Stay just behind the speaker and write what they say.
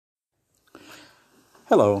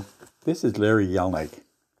Hello, this is Larry Yelnick.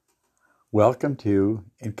 Welcome to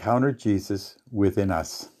Encounter Jesus Within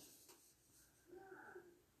Us.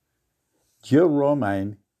 Jill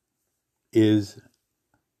Romine is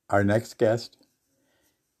our next guest.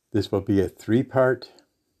 This will be a three-part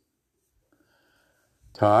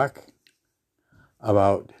talk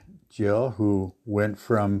about Jill, who went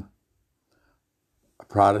from a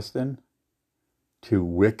Protestant to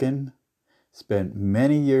Wiccan, spent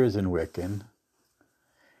many years in Wiccan,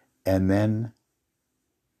 and then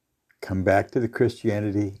come back to the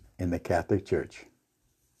Christianity in the Catholic Church.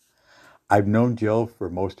 I've known Jill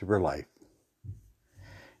for most of her life,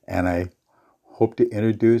 and I hope to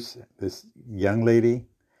introduce this young lady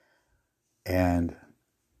and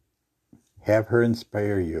have her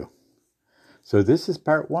inspire you. So this is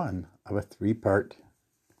part one of a three-part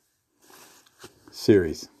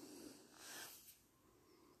series.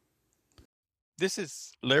 This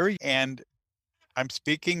is Larry, and I'm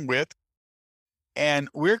speaking with, and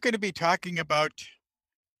we're going to be talking about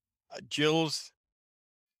Jill's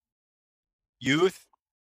youth,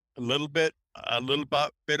 a little bit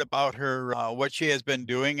about her, what she has been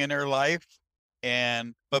doing in her life,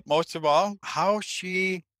 but most of all, how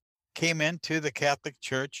she came into the Catholic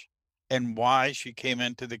Church and why she came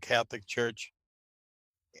into the Catholic Church.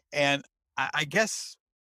 And I guess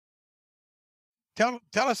tell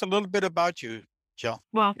us a little bit about you, Jill.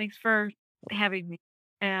 Well, thanks for having me.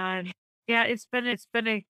 And yeah, it's been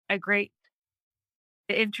a great,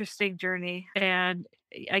 interesting journey. And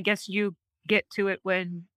I guess you get to it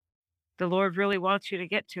when the Lord really wants you to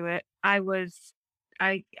get to it. The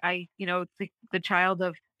child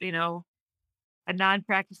of, a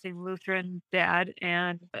non-practicing Lutheran dad,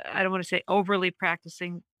 and I don't want to say overly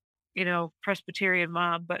practicing, Presbyterian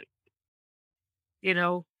mom, but, you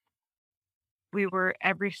know, we were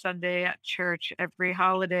every Sunday at church, every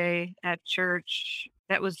holiday at church.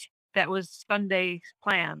 That was Sunday's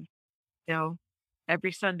plan, you know,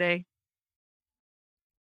 every Sunday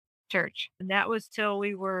church. And that was till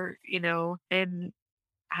we were, in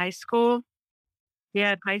high school.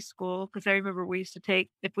 Yeah, in high school, because I remember we used to take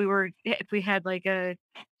if we had like a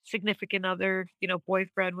significant other,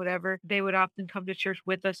 boyfriend, whatever, they would often come to church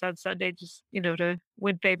with us on Sunday just, to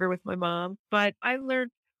win favor with my mom. But I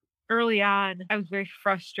learned early on, I was very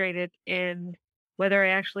frustrated in whether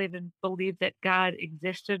I actually even believed that God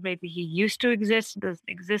existed. Maybe he used to exist, doesn't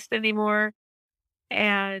exist anymore.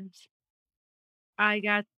 And I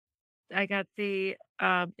got I got the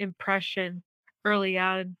impression early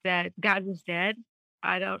on that God was dead.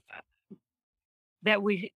 I don't that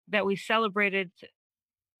we celebrated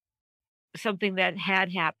something that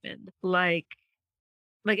had happened, like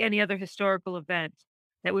any other historical event,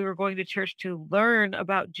 that we were going to church to learn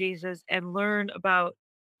about Jesus and learn about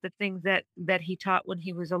the things that he taught when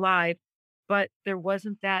he was alive, but there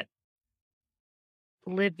wasn't that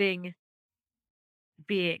living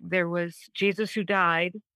being. There was Jesus who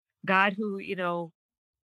died, God who,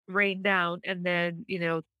 rained down, and then,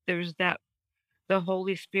 there's that the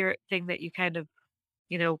Holy Spirit thing that you kind of,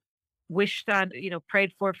 you know, wished on,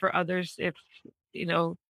 prayed for others if, you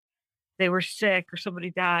know, they were sick or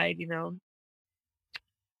somebody died,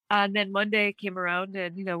 And then Monday came around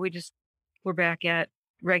and, we just were back at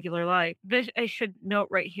regular life. This, I should note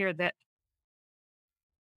right here that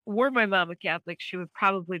were my mom a Catholic, she would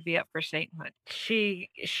probably be up for sainthood. She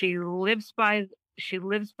lives by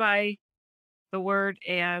the word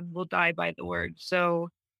and will die by the word. So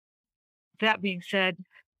that being said,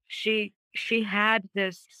 she has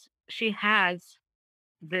this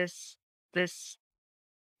this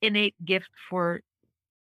innate gift for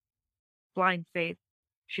blind faith.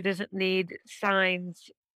 She doesn't need signs,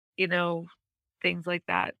 you know, things like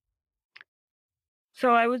that.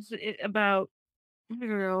 So about, I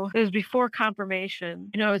don't know, it was before confirmation.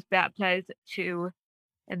 I was baptized at 2,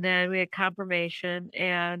 and then we had confirmation,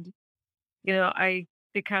 and, I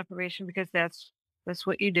did confirmation because that's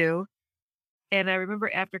what you do. And I remember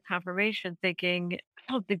after confirmation thinking,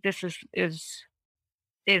 I don't think this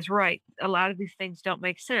is right. A lot of these things don't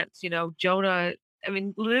make sense. Jonah, I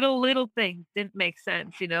mean, little things didn't make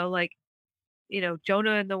sense, like,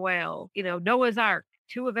 Jonah and the whale, Noah's Ark,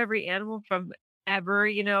 2 of every animal from ever,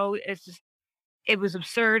 it was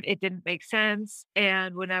absurd. It didn't make sense.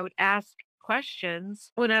 And when I would ask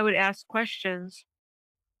questions,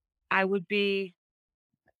 I would be,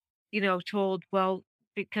 told, well,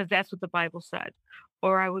 because that's what the Bible said.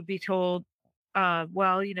 Or I would be told,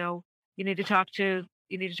 well, you need to talk to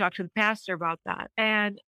the pastor about that.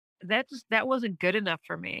 And that wasn't good enough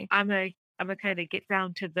for me. I'm a kind of get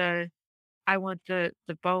down to the I want the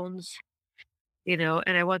bones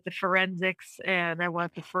and I want the forensics, and I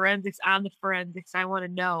want the forensics on the forensics. I want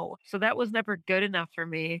to know. So that was never good enough for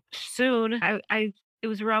me. Soon, I it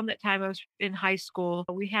was around that time I was in high school.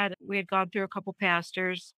 We had gone through a couple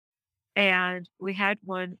pastors, and we had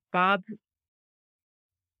one, Bob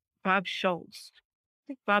Schultz. I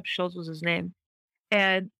think Bob Schultz was his name,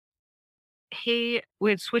 and we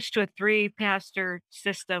had switched to a three pastor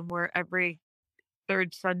system where every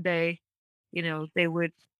third Sunday, they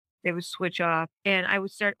would switch off, and I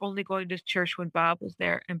would start only going to church when Bob was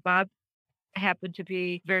there, and Bob happened to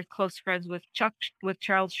be very close friends with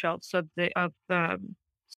Charles Schultz Peanuts,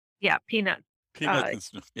 Peanuts uh, and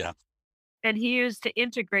stuff. Yeah. and he used to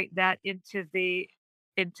integrate that into the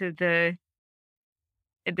into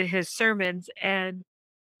his sermons, and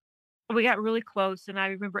we got really close, and I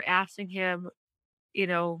remember asking him, you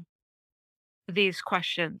know, these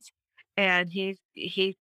questions, and he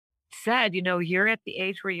said, "You're at the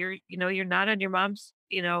age where you're not on your mom's,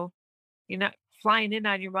 you're not flying in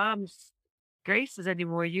on your mom's graces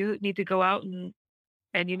anymore. You need to go out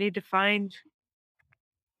and you need to find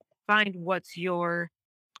what's your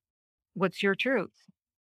truth."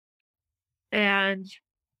 And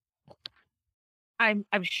I'm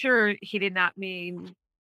sure he did not mean,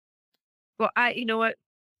 well, you know what?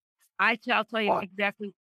 I'll tell you What?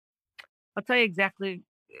 exactly. I'll tell you exactly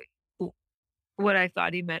w- what I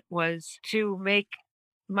thought he meant was to make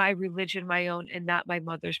my religion my own and not my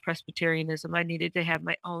mother's Presbyterianism. I needed to have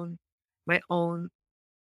my own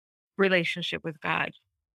relationship with God.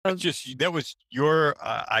 That's Um, just that was your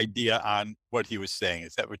idea on what he was saying.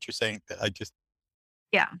 Is that what you're saying? That I just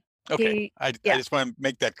yeah. okay. He I yeah. just want to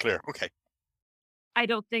make that clear. Okay. I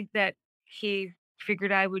don't think that he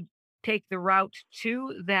figured I would take the route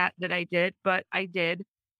to that I did, but I did.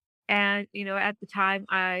 And, at the time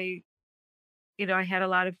I had a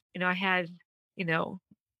lot of, you know,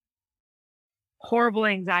 horrible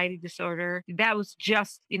anxiety disorder. That was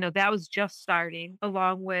just starting,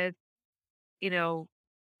 along with, you know,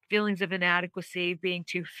 feelings of inadequacy, being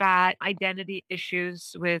too fat, identity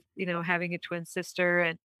issues with, having a twin sister,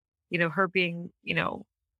 and, her being,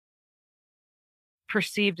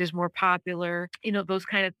 perceived as more popular, those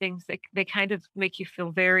kind of things that they kind of make you feel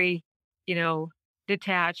very, you know,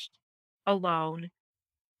 detached, alone.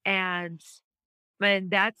 And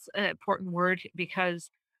that's an important word, because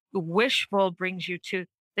wishful brings you to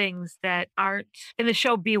things that aren't in the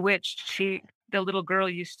show Bewitched. The little girl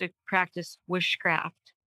used to practice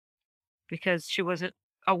witchcraft because she wasn't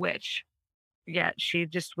a witch yet. She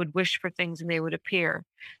just would wish for things and they would appear.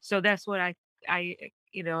 So that's what I, I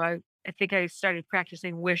think I started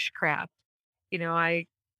practicing witchcraft. You know, I,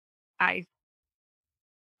 I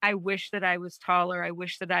wish that I was taller. I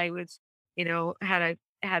wish that I was, had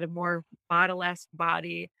a more model-esque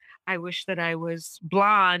body. I wish that I was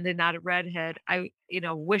blonde and not a redhead.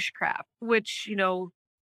 Witchcraft, which,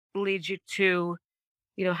 leads you to,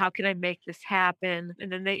 how can I make this happen?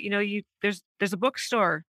 And then there's a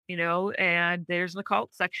bookstore, and there's an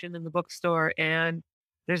occult section in the bookstore, and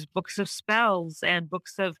there's books of spells and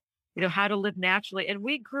books of, how to live naturally. And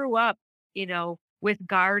we grew up, with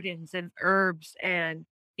gardens and herbs and,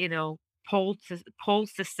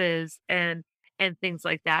 poultices and things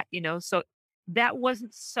like that. So that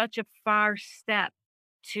wasn't such a far step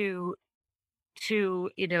to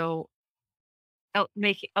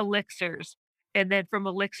making elixirs, and then from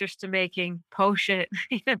elixirs to making potion,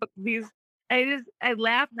 these I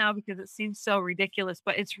laugh now because it seems so ridiculous,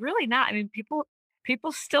 but it's really not. I mean, people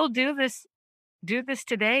still do this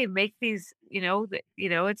today, make these, it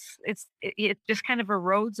just kind of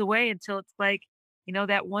erodes away until it's like,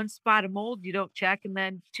 that one spot of mold you don't check, and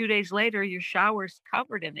then 2 days later your shower's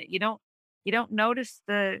covered in it. You don't notice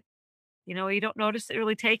you don't notice it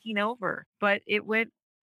really taking over, but it went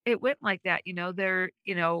like that,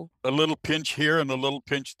 A little pinch here and a little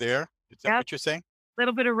pinch there. Is that yep, what you're saying?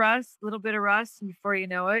 little bit of rust, and before you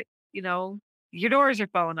know it, your doors are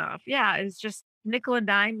falling off. Yeah, it's just nickel and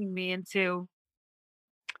diming me into,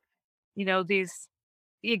 these.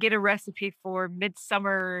 You get a recipe for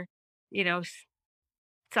midsummer,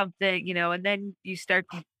 something, and then you start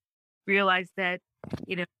to realize that,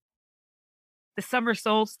 you know, the summer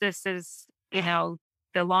solstice is, the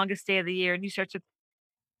longest day of the year, and you start to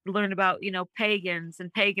learn about, pagans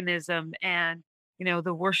and paganism and,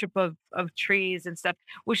 the worship of trees and stuff,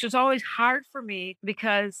 which was always hard for me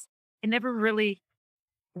because I never really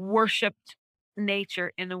worshiped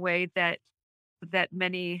nature in a way that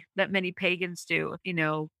many pagans do.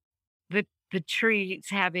 The trees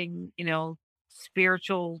having,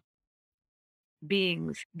 spiritual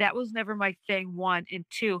beings. That was never my thing, one, and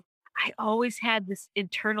two, I always had this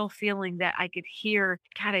internal feeling that I could hear,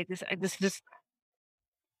 God, this just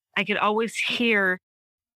I could always hear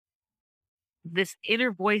this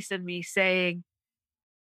inner voice in me saying,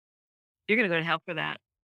 "You're gonna go to hell for that.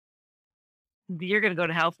 You're gonna go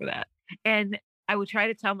to hell for that." And I would try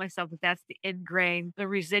to tell myself that that's the ingrained, the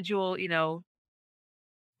residual,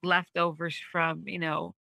 leftovers from,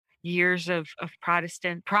 years of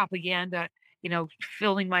Protestant propaganda,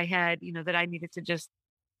 filling my head, that I needed to just,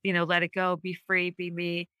 let it go, be free, be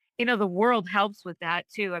me. The world helps with that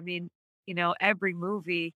too. I mean, every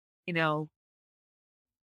movie, you know,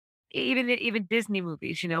 even Disney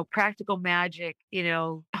movies, Practical Magic,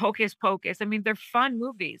 Hocus Pocus. I mean, they're fun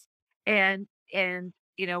movies. And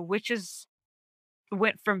witches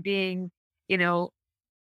went from being, you know,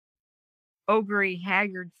 ogre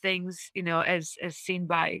haggard things, as seen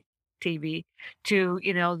by TV to,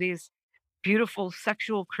 these beautiful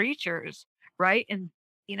sexual creatures, right? And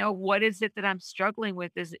what is it that I'm struggling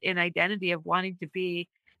with is an identity of wanting to be,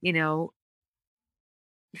 you know,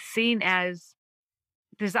 seen as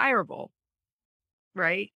desirable,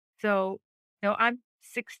 right? So, I'm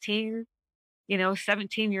 16,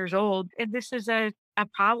 17 years old, and this is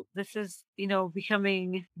this is,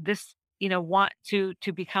 becoming this, want to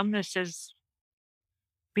become this has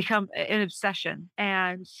become an obsession.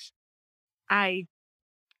 And I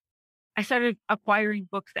I started acquiring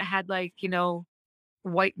books that had like,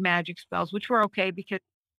 white magic spells, which were okay because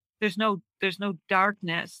there's no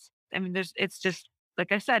darkness. I mean, it's just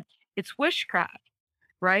like I said, it's witchcraft,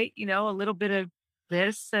 right? A little bit of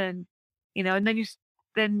this and then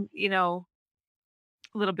then,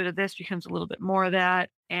 a little bit of this becomes a little bit more of that.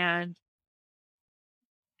 And,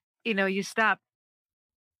 you stop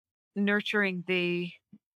nurturing the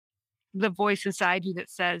voice inside you that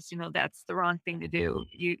says, that's the wrong thing to do.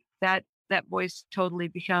 That voice totally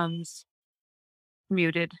becomes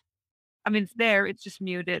muted. I mean, it's there, it's just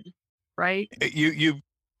muted, right? You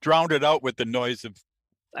drowned it out with the noise of,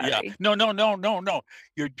 yeah. Sorry. No, no, no, no, no.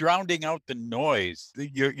 You're drowning out the noise.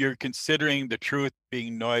 You're considering the truth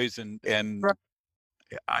being noise and Right.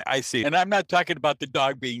 I see. And I'm not talking about the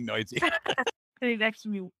dog being noisy. Sitting next to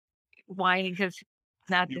me whining because it's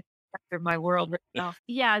not You- the center of my world right now.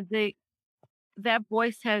 Yeah, that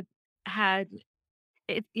voice had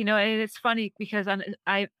it, and it's funny because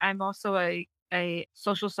I'm also a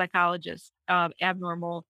social psychologist,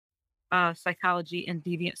 abnormal psychology and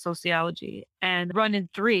deviant sociology, and run in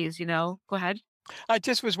threes. Go ahead. I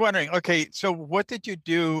just was wondering, okay, so what did you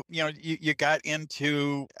do? You got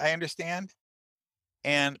into, I understand.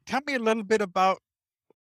 And tell me a little bit about,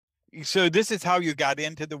 so this is how you got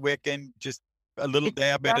into the Wiccan, just a little It's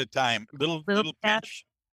dab at just a time, little little that, pinch.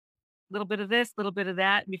 little bit of this, little bit of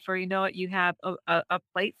that. And before you know it, you have a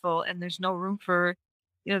plate full, and there's no room for,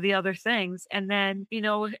 the other things. And then,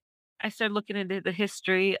 I started looking into the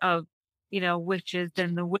history of, witches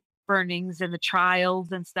and the witch burnings and the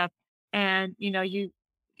trials and stuff. And, you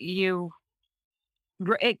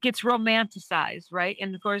it gets romanticized, right?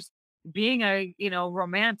 And of course, being a,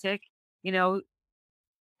 romantic, you know,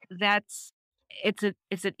 that's it's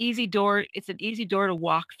an easy door to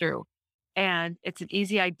walk through. And it's an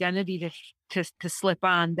easy identity to slip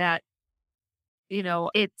on that,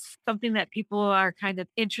 it's something that people are kind of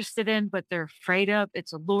interested in, but they're afraid of.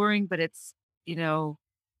 It's alluring, but it's, you know,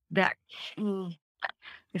 that mm,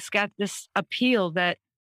 it's got this appeal that,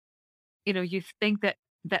 you think that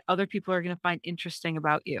other people are going to find interesting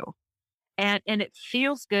about you. And it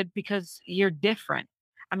feels good because you're different.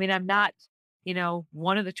 I mean, I'm not,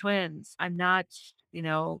 one of the twins. I'm not, you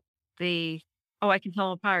know, the oh, I can tell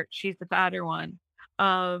them apart. She's the fatter one.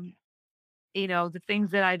 Um, the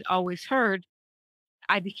things that I'd always heard,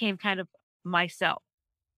 I became kind of myself.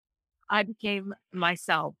 I became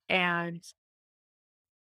myself. And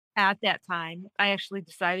at that time, I actually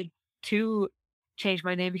decided to change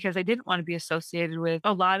my name because I didn't want to be associated with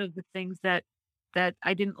a lot of the things that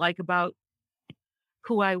I didn't like about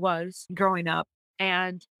who I was growing up.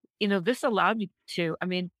 And, this allowed me to, I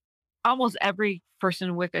mean, almost every person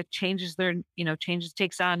in Wicca changes their,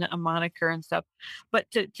 takes on a moniker and stuff. But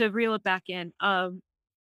to reel it back in, I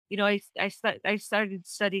started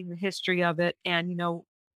studying the history of it and,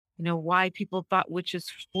 why people thought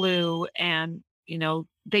witches flew and,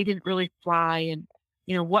 they didn't really fly and,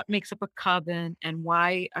 what makes up a coven and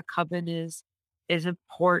why a coven is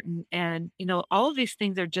important. And, all of these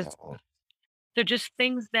things are just they're just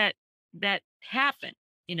things that happen,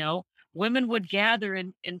 you know? Women would gather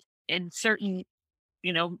in certain,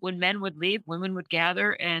 when men would leave, women would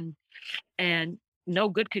gather and no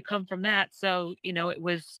good could come from that. So, it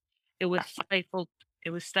was stifled it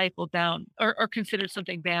was stifled down or considered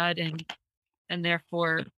something bad and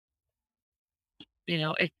therefore,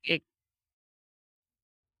 it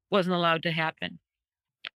wasn't allowed to happen.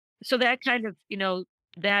 So that kind of,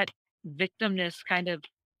 that victimness kind of,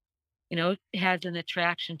 has an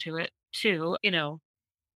attraction to it too.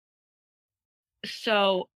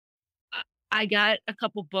 So I I got a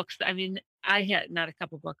couple books. I mean, I had not a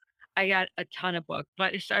couple books. I got a ton of books,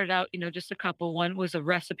 but it started out, just a couple. One was a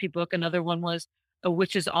recipe book. Another one was a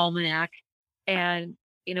witch's almanac, and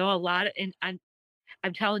a lot of. And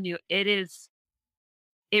I'm telling you, it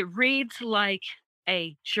reads like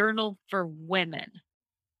a journal for women.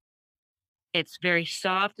 It's very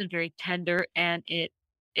soft and very tender, and it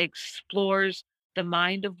explores the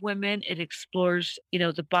mind of women. It explores,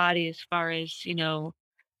 the body as far as,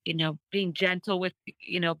 being gentle with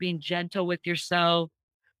yourself,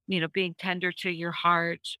 being tender to your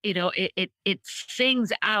heart. It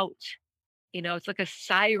sings out, it's like a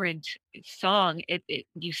siren song. It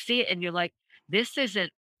you see it and you're like, this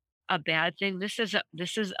isn't a bad thing. This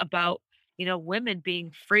is about, women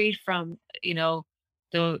being freed from, the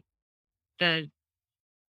the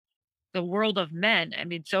the world of men. I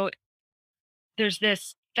mean, so there's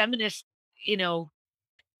this feminist, you know,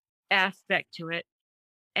 aspect to it.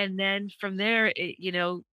 And then from there,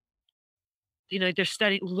 they're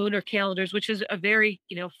studying lunar calendars, which is a very,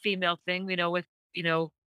 female thing, with, you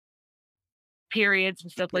know, periods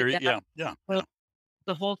and stuff like Period. that. Yeah, yeah, Well, yeah.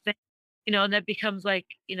 the whole thing, and that becomes like,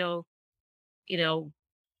 you know,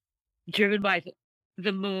 driven by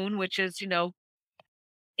the moon, which is,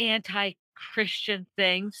 anti-Christian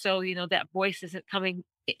thing. So, that voice isn't coming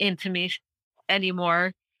into me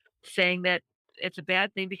anymore, saying that it's a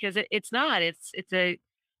bad thing because it's not. It's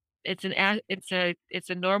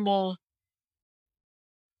a normal,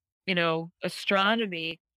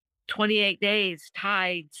 astronomy. 28 days,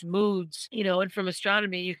 tides, moods, and from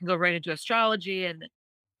astronomy you can go right into astrology, and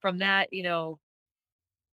from that, you know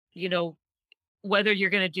whether you're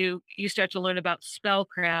going to do you start to learn about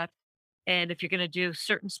spellcraft, and if you're going to do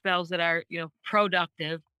certain spells that are,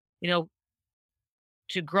 productive, you know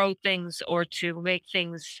to grow things or to make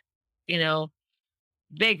things, you know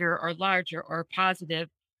bigger or larger or positive,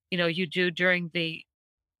 you do during the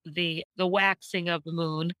waxing of the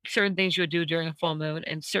moon. Certain things you would do during a full moon,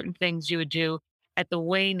 and certain things you would do at the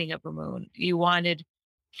waning of the moon. You wanted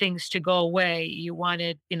things to go away. You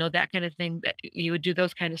wanted, that kind of thing, that you would do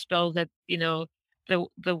those kind of spells at, the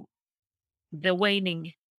the the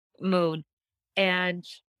waning moon. And,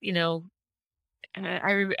 you know,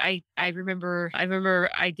 I remember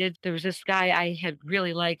I did there was this guy I had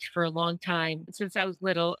really liked for a long time since I was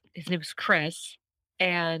little. His name was Chris,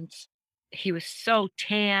 and he was so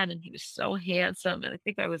tan and he was so handsome, and I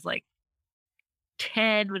think I was, like,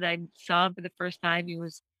 10 when I saw him for the first time. He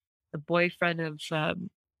was the boyfriend of,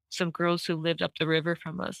 some girls who lived up the river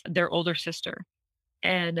from us, their older sister,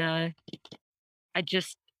 and, I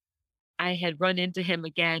just I had run into him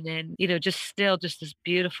again, and, just this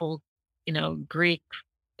beautiful, Greek,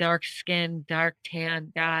 dark skin, dark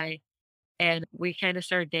tan guy. And we kind of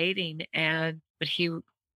started dating, but he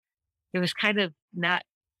was kind of not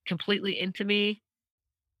completely into me.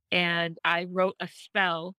 And I wrote a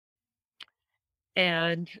spell,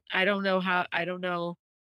 and I don't know.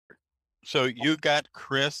 So you got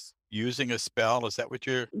Chris using a spell. Is that what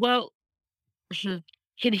you're? Well, and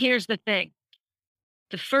here's the thing.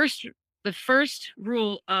 The first, the first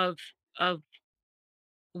rule of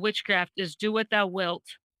witchcraft is do what thou wilt,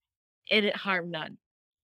 and it harm none.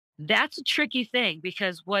 That's a tricky thing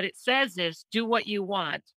because what it says is do what you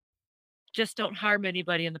want, just don't harm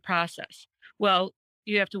anybody in the process. Well,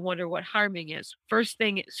 you have to wonder what harming is. First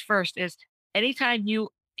thing is first is anytime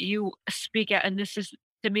you speak out, and this is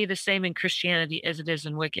to me the same in Christianity as it is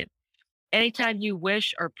in Wiccan. Anytime you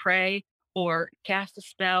wish or pray or cast a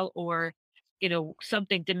spell or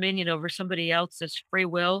something dominion over somebody else's free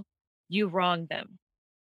will, you wrong them.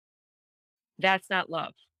 That's not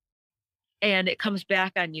love. And it comes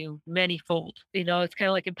back on you manyfold. It's kind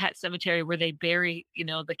of like in Pet Cemetery where they bury,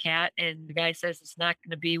 the cat, and the guy says it's not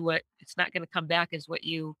going to come back as what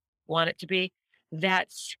you want it to be.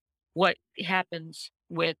 That's what happens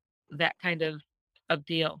with that kind of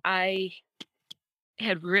deal. I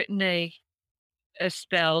had written a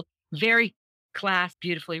spell, very class,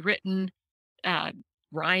 beautifully written, uh,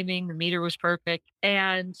 rhyming, the meter was perfect.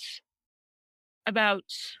 And about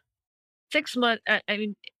 6 months, I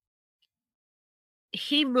mean,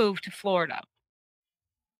 he moved to Florida,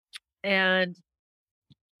 and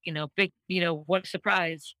big, what a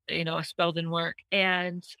surprise, a spell didn't work.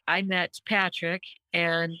 And I met Patrick,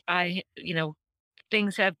 and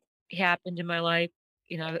things have happened in my life.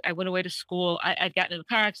 I went away to school. I'd gotten in a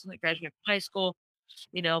car accident, graduated from high school,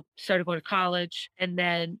 started going to college. And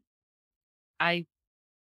then I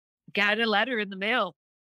got a letter in the mail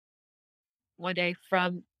one day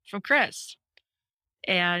from from Chris.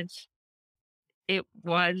 And it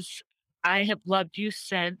was, I have loved you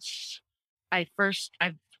since I've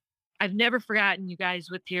never forgotten you guys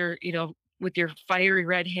with your, with your fiery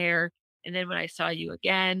red hair. And then when I saw you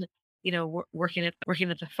again, working at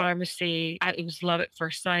the pharmacy, it was love at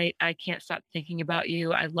first sight. I can't stop thinking about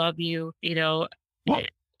you. I love you.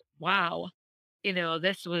 Wow.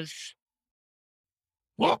 This was,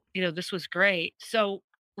 this was great. So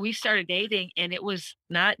we started dating, and it was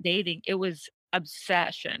not dating. It was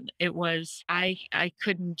obsession. It was, I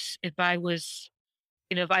couldn't, if I was,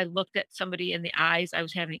 if I looked at somebody in the eyes, I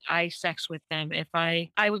was having eye sex with them. If I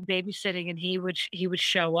was babysitting, and he would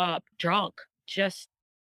show up drunk, just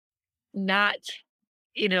not,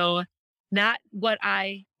 you know, not what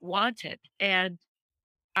I wanted. And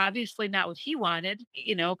obviously not what he wanted,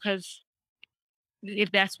 because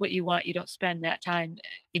if that's what you want, you don't spend that time,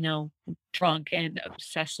 drunk and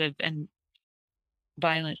obsessive and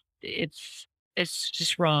violent. It's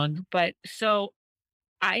just wrong. But so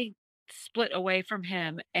I split away from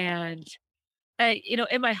him, and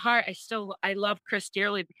in my heart, I love Chris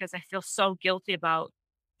dearly, because I feel so guilty about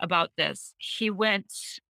this. He went,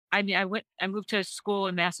 I moved to a school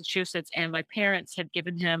in Massachusetts, and my parents had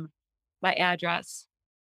given him my address,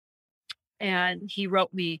 and he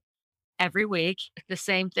wrote me every week the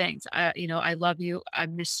same things. I love you. I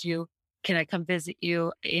miss you. Can I come visit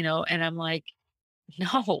you? And I'm like,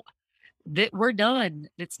 no, that we're done.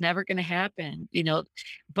 It's never going to happen,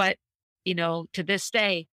 but, to this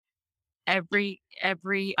day, every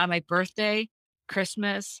on my birthday,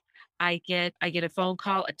 Christmas, I get a phone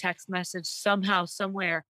call, a text message, somehow,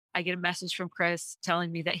 somewhere, I get a message from Chris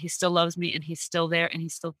telling me that he still loves me, and he's still there, and he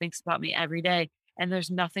still thinks about me every day. And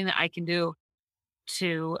there's nothing that I can do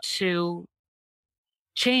to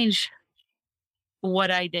change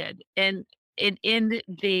what I did. And in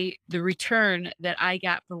the return that I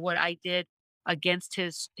got for what I did against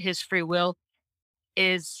his free will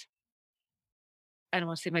is, I don't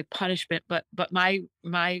want to say my punishment, but my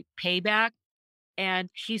payback. And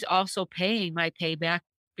he's also paying my payback,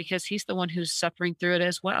 because he's the one who's suffering through it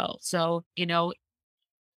as well. So, and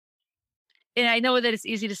I know that it's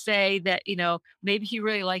easy to say that, maybe he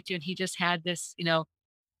really liked you, and he just had this,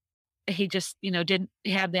 he just, didn't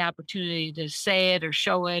have the opportunity to say it or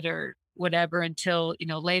show it or whatever until,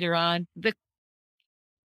 later on. The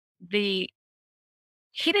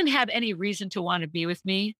He didn't have any reason to want to be with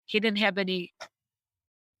me. He didn't have any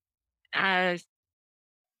uh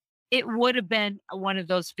it would have been one of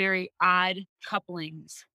those very odd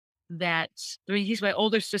couplings that, I mean, he's my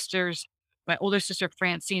older sister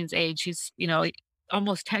Francine's age. He's,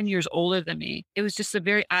 almost 10 years older than me. It was just a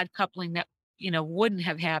very odd coupling that, wouldn't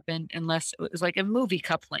have happened unless it was like a movie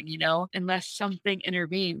coupling, unless something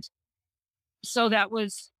intervened. So that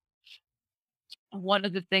was one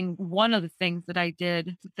of the things that I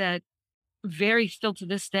did that very still to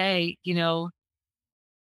this day,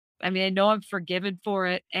 I mean, I know I'm forgiven for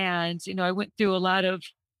it. And, I went through a lot of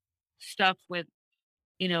stuff with,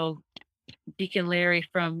 you know, Deacon Larry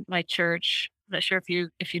from my church. I'm not sure if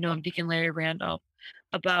you know him, Deacon Larry Randolph,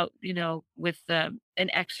 about, with an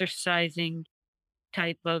exercising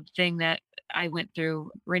type of thing that I went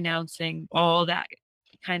through, renouncing all that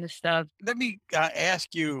kind of stuff. Let me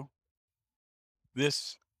ask you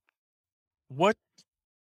this: what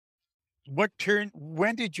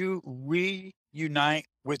when did you reunite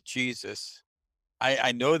with Jesus?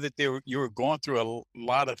 I know that you were going through a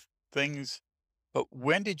lot of things, but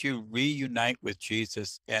when did you reunite with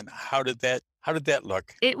Jesus, and how did that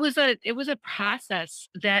look? It was a process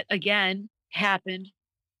that again happened.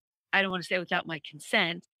 I don't want to say without my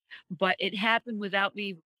consent, but it happened without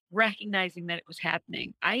me recognizing that it was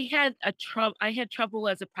happening. I had trouble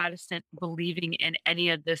as a Protestant believing in any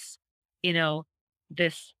of this,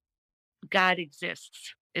 this God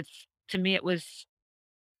exists. It's to me it was,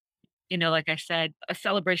 like I said, a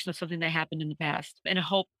celebration of something that happened in the past and a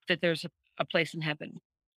hope that there's a place in heaven.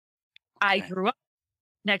 I Okay. grew up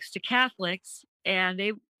next to Catholics, and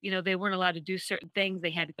they weren't allowed to do certain things.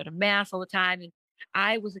 They had to go to mass all the time. And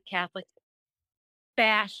I was a Catholic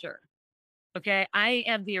basher. Okay. I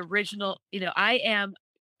am the original, I am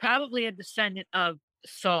probably a descendant of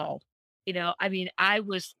Saul. I mean, I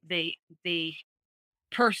was the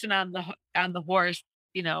person on the horse,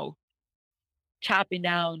 you know, chopping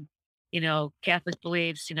down, Catholic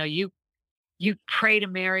beliefs. You pray to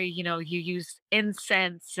Mary, you use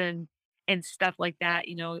incense and stuff like that,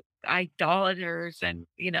 idolaters and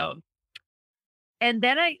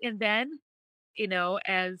then,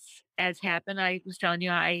 as happened, I was telling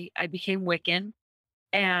you, I became Wiccan,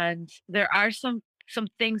 and there are some some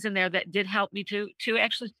things in there that did help me to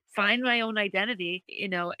actually find my own identity,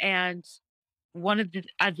 and one of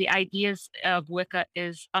the ideas of Wicca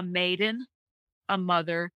is a maiden, a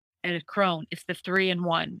mother, and a crone. It's the three in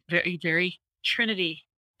one, very, very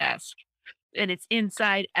Trinity-esque. And it's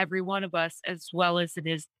inside every one of us, as well as it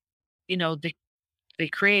is, the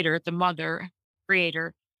creator, the mother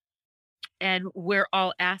creator, and we're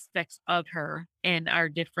all aspects of her in our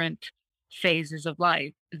different phases of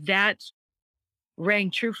life. That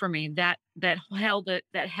rang true for me. That held a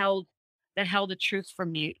truth for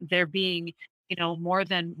me. There being, more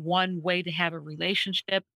than one way to have a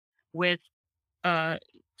relationship with uh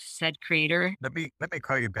said creator. Let me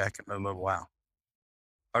call you back in a little while.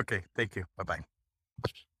 Okay, thank you. Bye bye.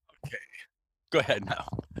 Okay, go ahead now.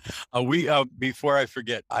 We before I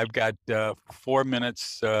forget, I've got 4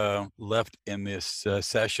 minutes left in this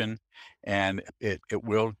session, and it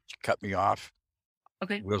will cut me off.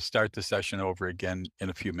 Okay. We'll start the session over again in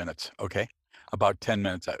a few minutes. Okay, about 10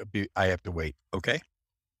 minutes. I have to wait. Okay.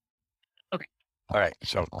 Okay. All right.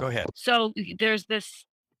 So go ahead. So there's this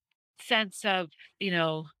sense of,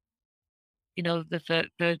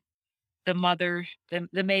 the mother,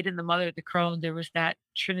 the maiden, the mother, the crone. There was that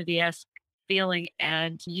Trinity-esque feeling,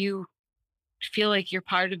 and you feel like you're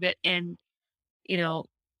part of it. And it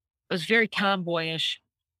was very tomboyish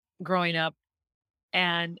growing up,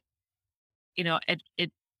 and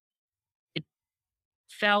it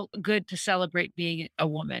felt good to celebrate being a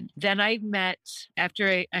woman. Then I met, after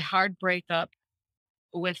a hard breakup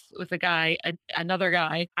with a guy, another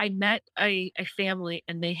guy. I met a family,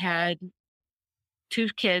 and they had two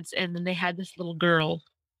kids, and then they had this little girl,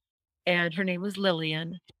 and her name was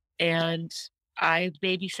Lillian, and I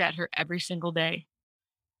babysat her every single day,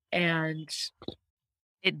 and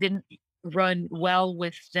it didn't run well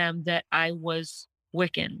with them that I was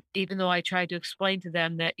Wiccan, even though I tried to explain to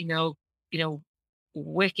them that,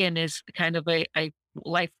 Wiccan is kind of a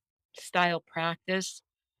lifestyle practice,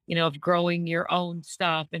 of growing your own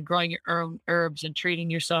stuff and growing your own herbs and treating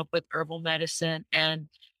yourself with herbal medicine. And,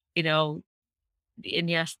 you know, and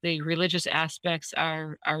yes, the religious aspects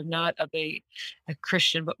are not of a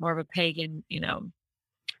Christian, but more of a pagan,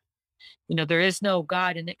 there is no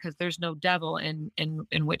God in it because there's no devil in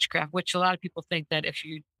witchcraft, which a lot of people think that if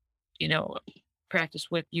you know, practice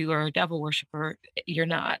with you are a devil worshiper. You're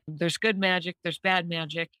not. There's good magic, there's bad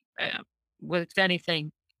magic. With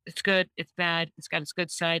anything, it's good, it's bad, it's got its good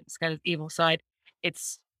side, it's got its evil side.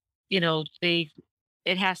 It's, it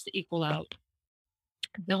has to equal out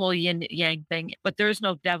the whole yin yang thing. But there's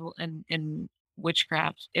no devil in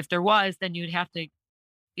witchcraft. If there was, then you'd have to,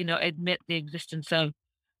 admit the existence of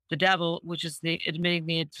the devil, which is the admitting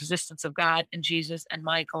the existence of God and Jesus and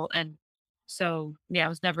Michael. And so, yeah, it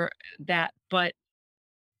was never that. But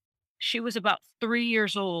she was about 3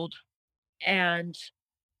 years old, and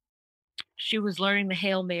she was learning the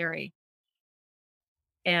Hail Mary.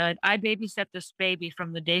 And I babysat this baby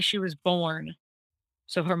from the day she was born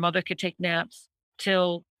so her mother could take naps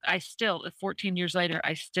till 14 years later,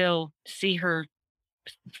 I still see her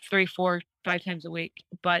 3, 4, 5 times a week.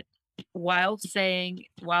 But while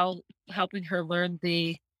helping her learn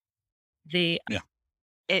the Yeah.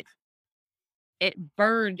 it it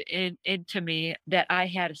burned into me that I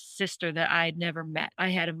had a sister that I'd never met. I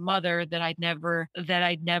had a mother that I'd never,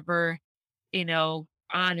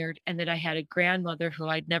 honored, and that I had a grandmother who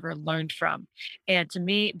I'd never learned from. And to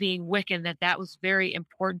me, being Wiccan, that was very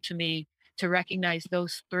important to me to recognize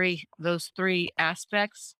those three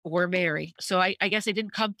aspects were Mary. So I guess I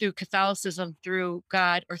didn't come through Catholicism through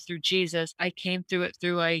God or through Jesus. I came through it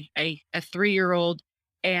through a 3-year-old,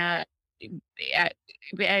 and at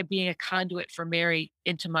being a conduit for Mary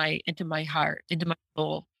into my heart, into my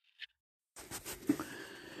soul.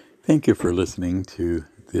 Thank you for listening to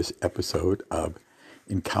this episode of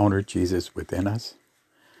Encounter Jesus Within Us.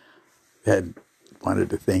 I wanted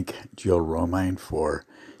to thank Jill Romine for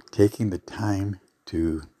taking the time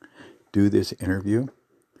to do this interview.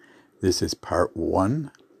 This is part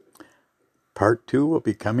 1. Part 2 will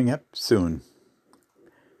be coming up soon.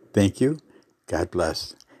 Thank you. God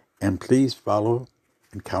bless. And please follow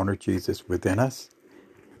Encounter Jesus Within Us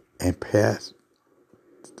and pass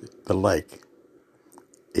the like.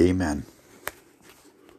 Amen.